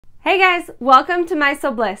Hey guys, welcome to My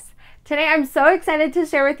Bliss. Today I'm so excited to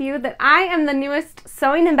share with you that I am the newest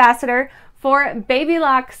sewing ambassador for Baby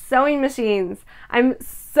Lock sewing machines. I'm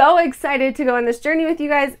so excited to go on this journey with you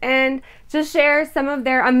guys and to share some of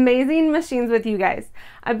their amazing machines with you guys.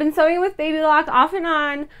 I've been sewing with Baby Lock off and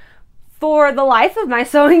on for the life of my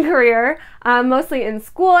sewing career. Mostly in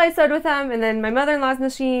school I sewed with them, and then my mother-in-law's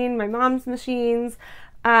machine, my mom's machines,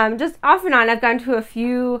 just off and on. I've gone to a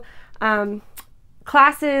few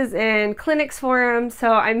classes and clinics for them,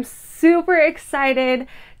 so I'm super excited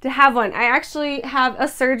to have one. I actually have a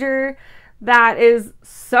serger that is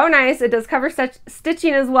so nice. It does cover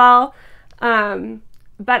stitching as well, but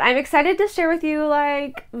I'm excited to share with you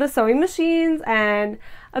like the sewing machines and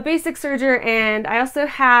a basic serger, and I also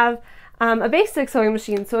have a basic sewing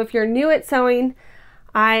machine. So if you're new at sewing,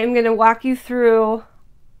 I am going to walk you through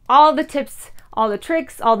all the tips, all the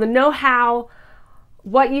tricks, all the know-how,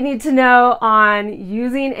 what you need to know on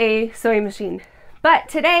using a sewing machine. But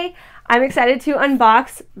today I'm excited to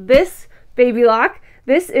unbox this Baby Lock.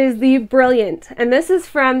 This is the Brilliant, and this is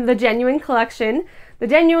from the Genuine Collection. The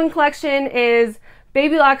Genuine Collection is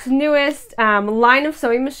Baby Lock's newest line of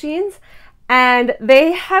sewing machines, and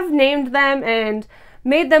they have named them and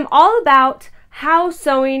made them all about how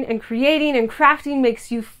sewing and creating and crafting makes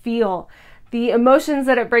you feel, the emotions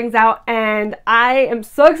that it brings out. And I am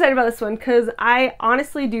so excited about this one because I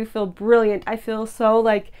honestly do feel brilliant. I feel so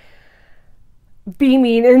like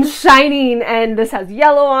beaming and shining, and this has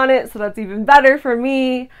yellow on it, so that's even better for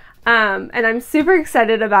me. And I'm super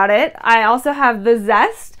excited about it. I also have the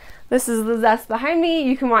Zest. This is the Zest behind me.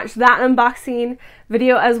 You can watch that unboxing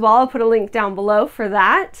video as well. I'll put a link down below for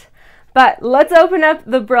that. But let's open up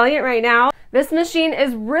the Brilliant right now. This machine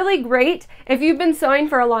is really great if you've been sewing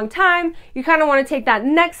for a long time. You kind of want to take that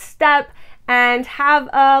next step and have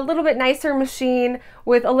a little bit nicer machine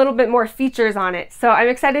with a little bit more features on it. So I'm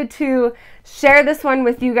excited to share this one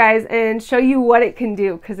with you guys and show you what it can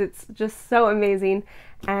do, because it's just so amazing.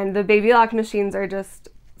 And the Baby Lock machines are just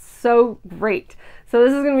so great. So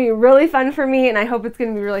this is going to be really fun for me, and I hope it's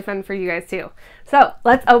going to be really fun for you guys too. So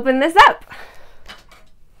let's open this up.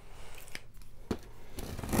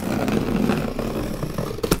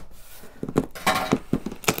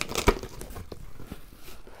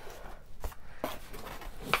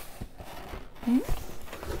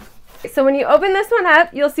 So when you open this one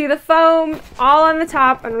up, you'll see the foam all on the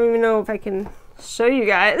top. I don't even know if I can show you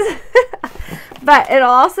guys. But it'll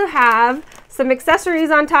also have some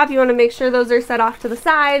accessories on top. You want to make sure those are set off to the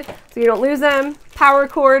side so you don't lose them. Power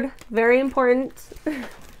cord, very important.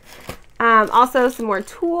 Also some more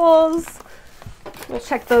tools. We'll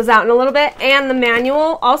check those out in a little bit. And the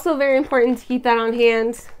manual, also very important to keep that on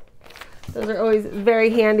hand. Those are always very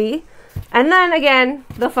handy. And then again,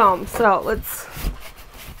 the foam. So let's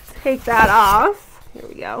take that off. Here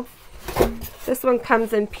we go. This one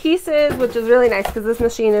comes in pieces, which is really nice because this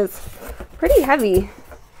machine is pretty heavy.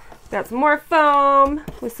 Got some more foam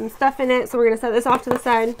with some stuff in it, so we're going to set this off to the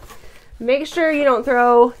side. Make sure you don't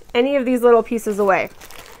throw any of these little pieces away.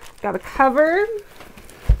 Got a cover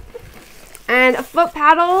and a foot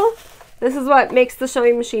paddle. This is what makes the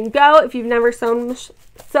sewing machine go. If you've never sewn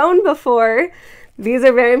before, these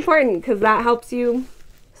are very important because that helps you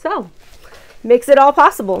sew. Makes it all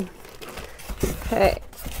possible. Okay,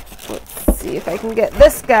 let's see if I can get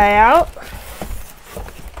this guy out.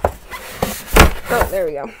 Oh, there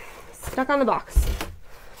we go. Stuck on the box.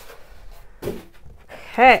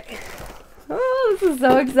 Okay. Oh, this is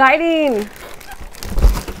so exciting.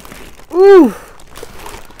 Ooh.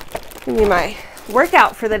 Give me my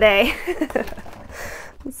workout for the day.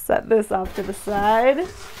 Let's set this off to the side.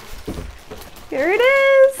 Here it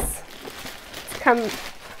is.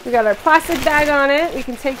 We got our plastic bag on it. We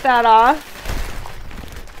can take that off.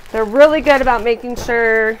 They're really good about making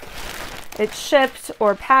sure it's shipped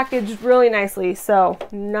or packaged really nicely so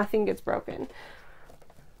nothing gets broken.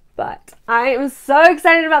 But I am so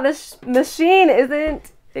excited about this machine.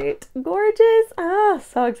 Isn't it gorgeous? Oh,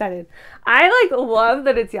 so excited. I like love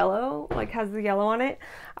that it's yellow, like has the yellow on it.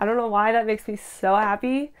 I don't know why, that makes me so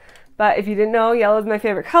happy. But if you didn't know, yellow is my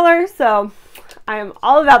favorite color, so I am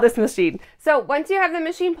all about this machine. So once you have the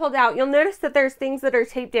machine pulled out, you'll notice that there's things that are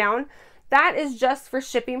taped down. That is just for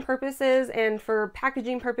shipping purposes and for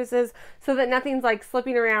packaging purposes so that nothing's like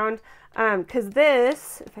slipping around. Because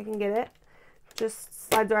this, if I can get it, just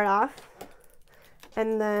slides right off.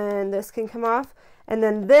 And then this can come off. And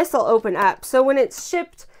then this will open up. So when it's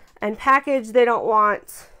shipped and packaged, they don't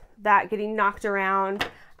want that getting knocked around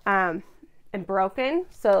and broken,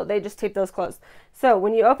 so they just tape those closed. So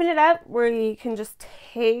when you open it up, we can just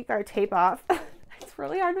take our tape off. It's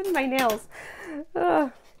really hard with my nails.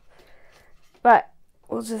 But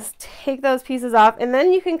we'll just take those pieces off, and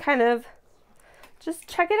then you can kind of just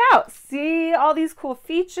check it out. See all these cool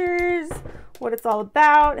features, what it's all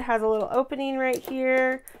about. It has a little opening right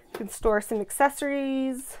here. You can store some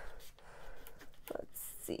accessories. Let's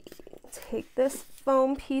see, take this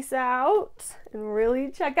foam piece out and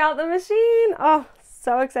really check out the machine. Oh,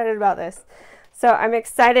 so excited about this. So I'm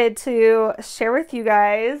excited to share with you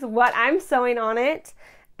guys what I'm sewing on it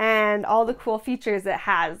and all the cool features it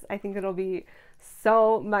has. I think it'll be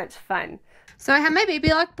so much fun. So I have my Baby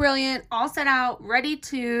Lock Brilliant all set out, ready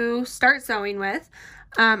to start sewing with.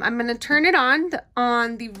 I'm going to turn it on.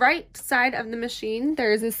 On the right side of the machine,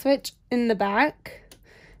 there's a switch in the back.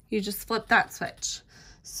 You just flip that switch.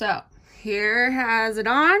 So here has it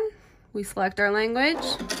on. We select our language,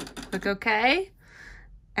 click OK,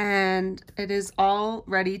 and it is all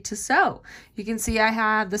ready to sew. You can see I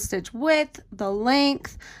have the stitch width, the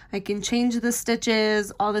length, I can change the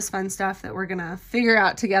stitches, all this fun stuff that we're gonna figure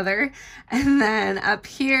out together. And then up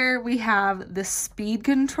here we have the speed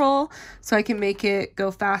control, so I can make it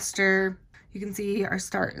go faster. You can see our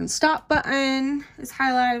start and stop button is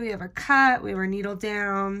highlighted. We have our cut, we have our needle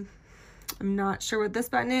down. I'm not sure what this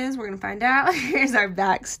button is, we're gonna find out. Here's our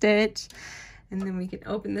back stitch. And then we can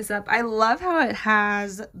open this up. I love how it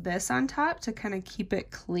has this on top to kind of keep it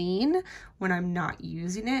clean when I'm not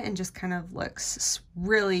using it, and just kind of looks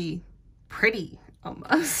really pretty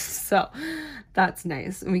almost. So that's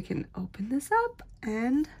nice. And we can open this up,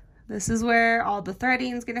 and this is where all the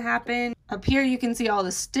threading is gonna happen. Up here you can see all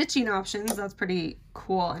the stitching options. That's pretty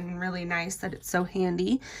cool and really nice that it's so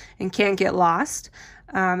handy and can't get lost.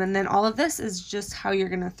 And then all of this is just how you're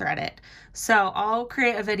gonna thread it. So I'll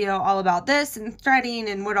create a video all about this and threading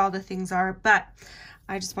and what all the things are, but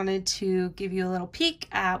I just wanted to give you a little peek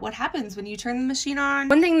at what happens when you turn the machine on.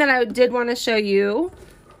 One thing that I did want to show you,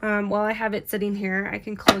 while I have it sitting here, I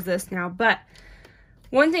can close this now, but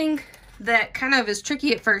one thing that kind of is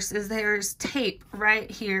tricky at first is there's tape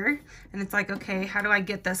right here, and it's like, okay, how do I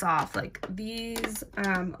get this off? Like these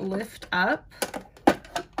lift up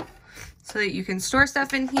so that you can store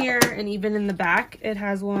stuff in here, and even in the back it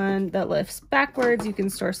has one that lifts backwards. You can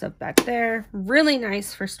store stuff back there. Really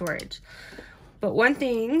nice for storage. But one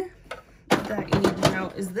thing that you need to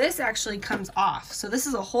know is this actually comes off. So this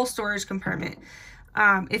is a whole storage compartment.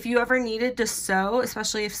 If you ever needed to sew,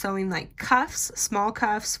 especially if sewing like cuffs, small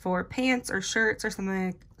cuffs for pants or shirts or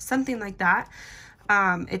something like that,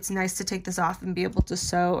 it's nice to take this off and be able to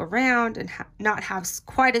sew around and not have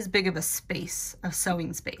quite as big of a space, of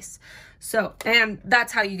sewing space. So, and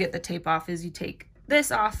that's how you get the tape off, is you take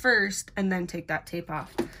this off first and then take that tape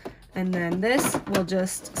off. And then this will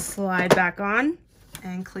just slide back on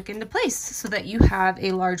and click into place so that you have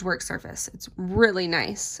a large work surface. It's really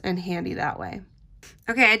nice and handy that way.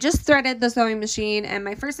 Okay, I just threaded the sewing machine, and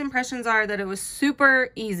my first impressions are that it was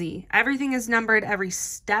super easy. Everything is numbered, every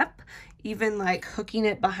step, even like hooking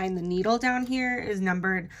it behind the needle down here is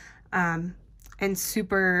numbered, and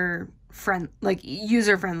super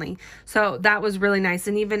user friendly. So that was really nice.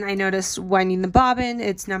 And even I noticed winding the bobbin,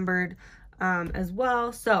 it's numbered as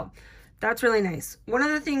well. So that's really nice. One of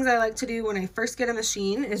the things I like to do when I first get a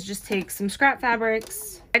machine is just take some scrap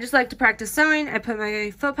fabrics. I just like to practice sewing. I put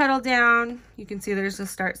my foot pedal down. You can see there's a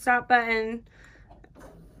start stop button,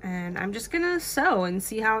 and I'm just gonna sew and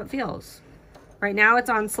see how it feels. Right now it's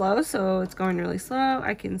on slow, so it's going really slow.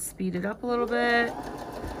 I can speed it up a little bit,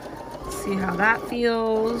 see how that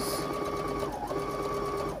feels,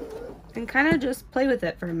 and kind of just play with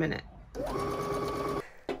it for a minute.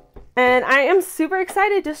 And I am super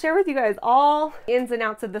excited to share with you guys all ins and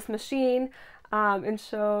outs of this machine, and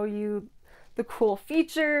show you the cool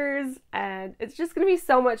features, and it's just gonna be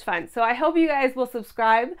so much fun. So I hope you guys will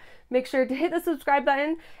subscribe. Make sure to hit the subscribe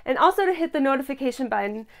button and also to hit the notification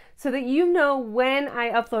button so that you know when I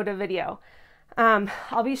upload a video.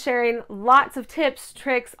 I'll be sharing lots of tips,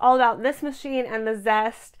 tricks, all about this machine and the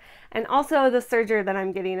Zest, and also the serger that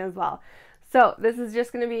I'm getting as well. So this is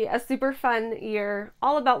just going to be a super fun year,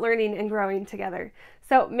 all about learning and growing together.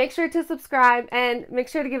 So make sure to subscribe and make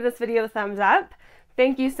sure to give this video a thumbs up.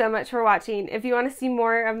 Thank you so much for watching. If you want to see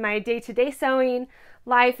more of my day-to-day sewing,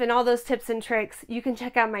 life, and all those tips and tricks, you can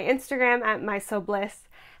check out my Instagram at MySewBliss,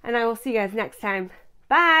 and I will see you guys next time.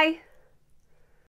 Bye!